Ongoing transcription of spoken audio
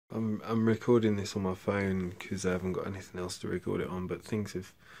I'm recording this on my phone because I haven't got anything else to record it on, but things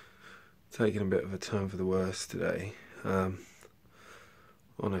have taken a bit of a turn for the worse today. On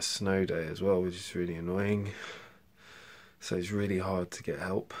a snow day as well, which is really annoying. So it's really hard to get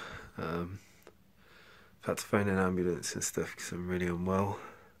help. I've had to phone an ambulance and stuff because I'm really unwell.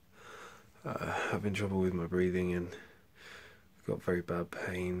 Having trouble with my breathing and I've got very bad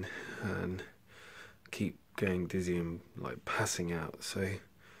pain and keep getting dizzy and like passing out. So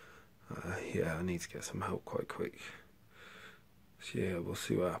yeah, I need to get some help quite quick. So yeah, we'll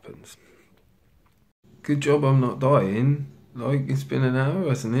see what happens. Good job I'm not dying. Like, it's been an hour,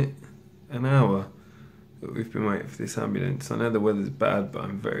 hasn't it? An hour that we've been waiting for this ambulance. I know the weather's bad, but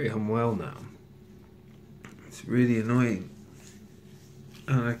I'm very unwell now. It's really annoying.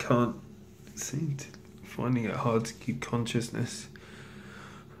 And I can't seem to, finding it hard to keep consciousness.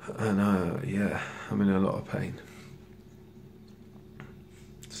 And yeah, I'm in a lot of pain.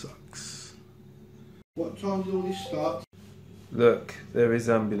 Sucks. What time does all this start? Look, there is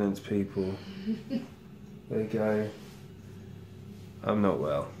ambulance people. There you go. I'm not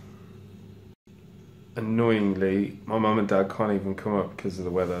well. Annoyingly, my mum and dad can't even come up because of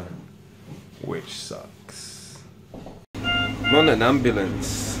the weather, which sucks. I'm on an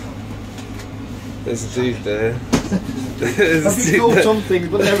ambulance. There's a dude there. I've been called some things,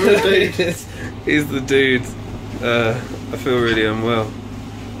 but never a dude. He's the dude. I feel really unwell.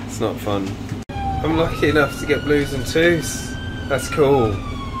 It's not fun. I'm lucky enough to get blues and twos. That's cool.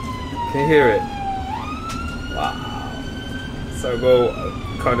 Can you hear it? Wow. So well,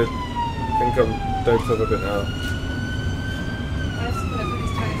 I kind of think I'm doped up a bit now.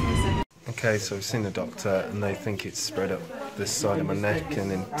 Okay, so I've seen the doctor and they think it's spread up this side of my neck and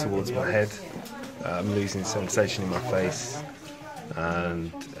then towards my head. I'm losing sensation in my face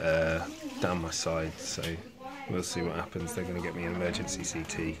and down my side, so we'll see what happens. They're going to get me an emergency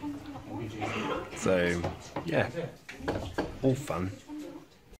CT. So, yeah, all fun.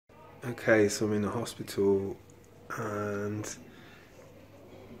 Okay, so I'm in the hospital and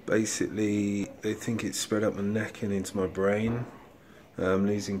basically they think it's spread up my neck and into my brain. I'm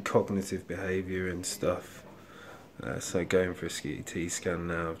losing cognitive behaviour and stuff. So going for a CT scan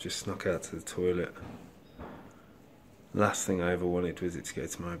now. I've just snuck out to the toilet. Last thing I ever wanted was it to go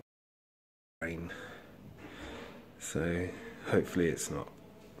to my brain. So hopefully it's not.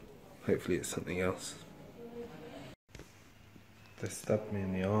 Hopefully it's something else. They stabbed me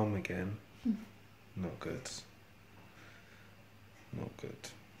in the arm again. Not good. Not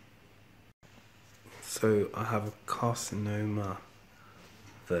good. So I have a carcinoma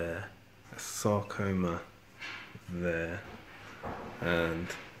there, a sarcoma there, and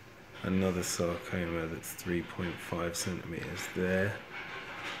another sarcoma that's 3.5 centimeters there,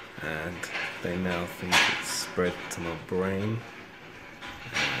 and they now think it's spread to my brain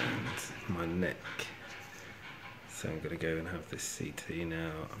and my neck. So I'm gonna go and have this CT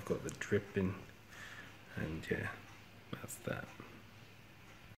now. I've got the dripping, and yeah, that's that.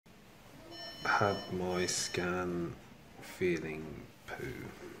 Had my scan, feeling poo.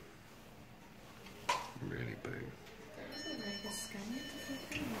 Really poo.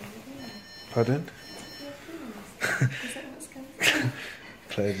 Pardon?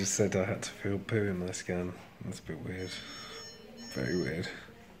 Claire just said I had to feel poo in my scan. That's a bit weird. Very weird.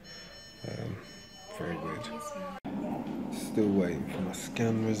 Very weird. Still waiting for my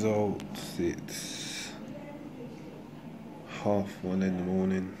scan results. It's 1:30 in the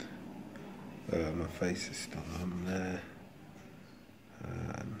morning. My face is still numb there.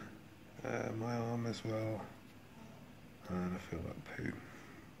 And my arm as well. And I feel like poo.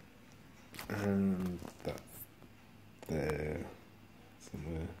 And that's there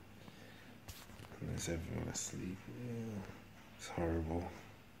somewhere. And there's everyone asleep. Yeah. It's horrible.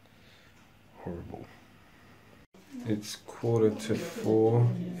 Horrible. It's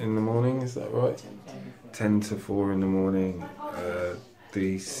 3:45 in the morning, is that right? 10 to 4 in the morning.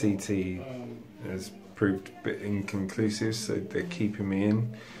 The CT has proved a bit inconclusive, so they're keeping me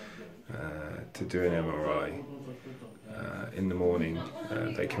in to do an MRI. In the morning,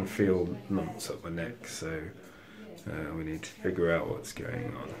 they can feel lumps up my neck, so we need to figure out what's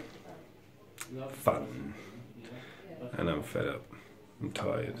going on. Fun. And I'm fed up. I'm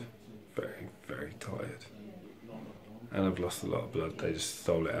tired. Very, very tired. And I've lost a lot of blood. They just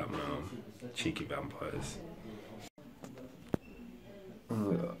stole it out of my arm. Cheeky vampires.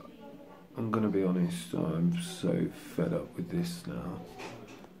 I'm gonna be honest, I'm so fed up with this now.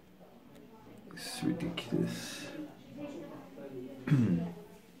 It's ridiculous.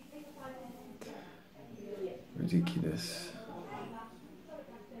 Ridiculous.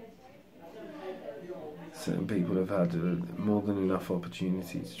 certain people have had more than enough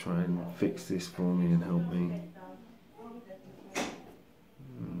opportunity to try and fix this for me and help me.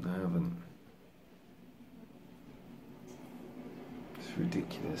 They haven't. It's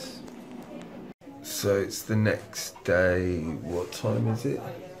ridiculous. So it's the next day. What time is it?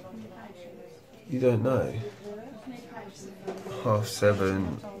 You don't know?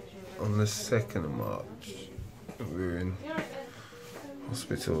 7:30 on the 2nd of March. We're in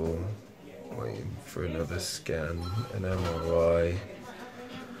hospital waiting for another scan, an MRI.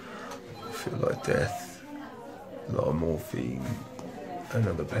 I feel like death. A lot of morphine and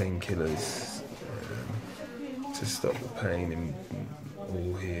other painkillers to stop the pain in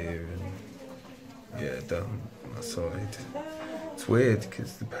all here and down my side. It's weird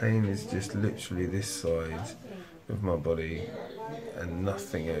because the pain is just literally this side of my body and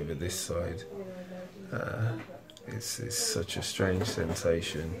nothing over this side. It's such a strange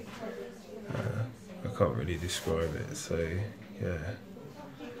sensation. I can't really describe it, so yeah.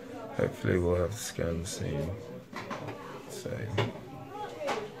 Hopefully we'll have the scan soon. So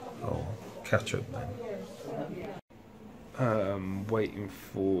I'll catch up then. Waiting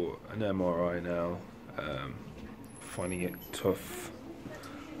for an MRI now. Finding it tough.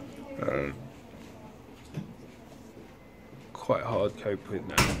 Quite hard to cope with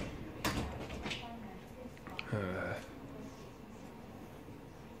now.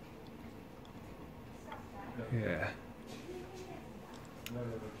 Yeah.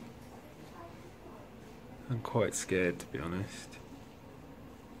 I'm quite scared, to be honest.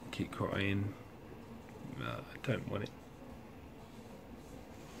 Keep crying. I don't want it.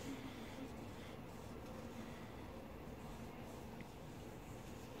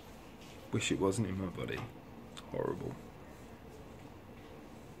 Wish it wasn't in my body. Horrible.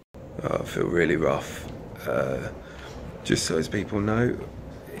 I feel really rough. Just so as people know,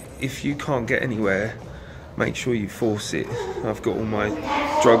 if you can't get anywhere, make sure you force it. I've got all my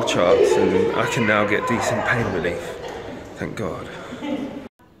drug charts and I can now get decent pain relief. Thank God.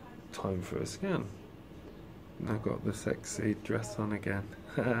 Time for a scan. I've got the sexy dress on again.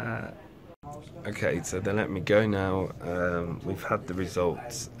 Okay, so they let me go now. We've had the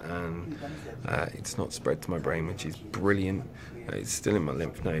results and it's not spread to my brain, which is brilliant. It's still in my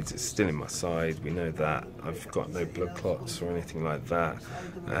lymph nodes, it's still in my side, we know that. I've got no blood clots or anything like that.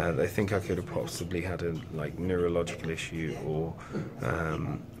 They think I could have possibly had a neurological issue or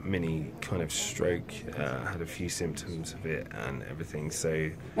mini kind of stroke. Had a few symptoms of it and everything,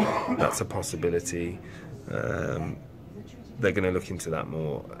 so that's a possibility. They're going to look into that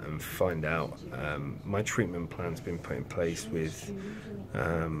more and find out. My treatment plan's been put in place with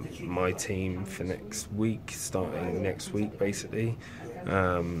my team for next week, starting next week basically,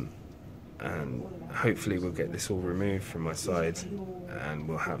 and hopefully we'll get this all removed from my side and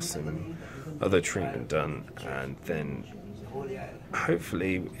we'll have some other treatment done, and then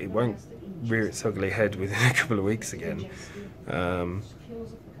hopefully it won't rear its ugly head within a couple of weeks again.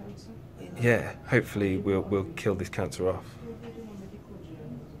 Yeah, hopefully we'll kill this cancer off.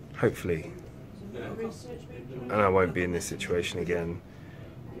 Hopefully. And I won't be in this situation again,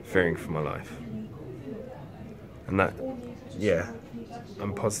 fearing for my life. And that, yeah,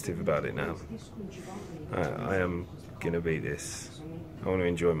 I'm positive about it now. I am going to beat this. I want to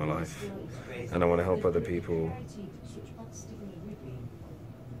enjoy my life. And I want to help other people.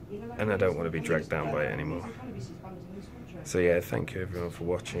 And I don't want to be dragged down by it anymore. So yeah, thank you everyone for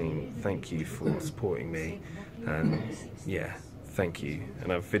watching. Thank you for supporting me. And yeah, thank you.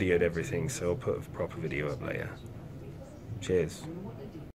 And I've videoed everything, so I'll put a proper video up later. Cheers.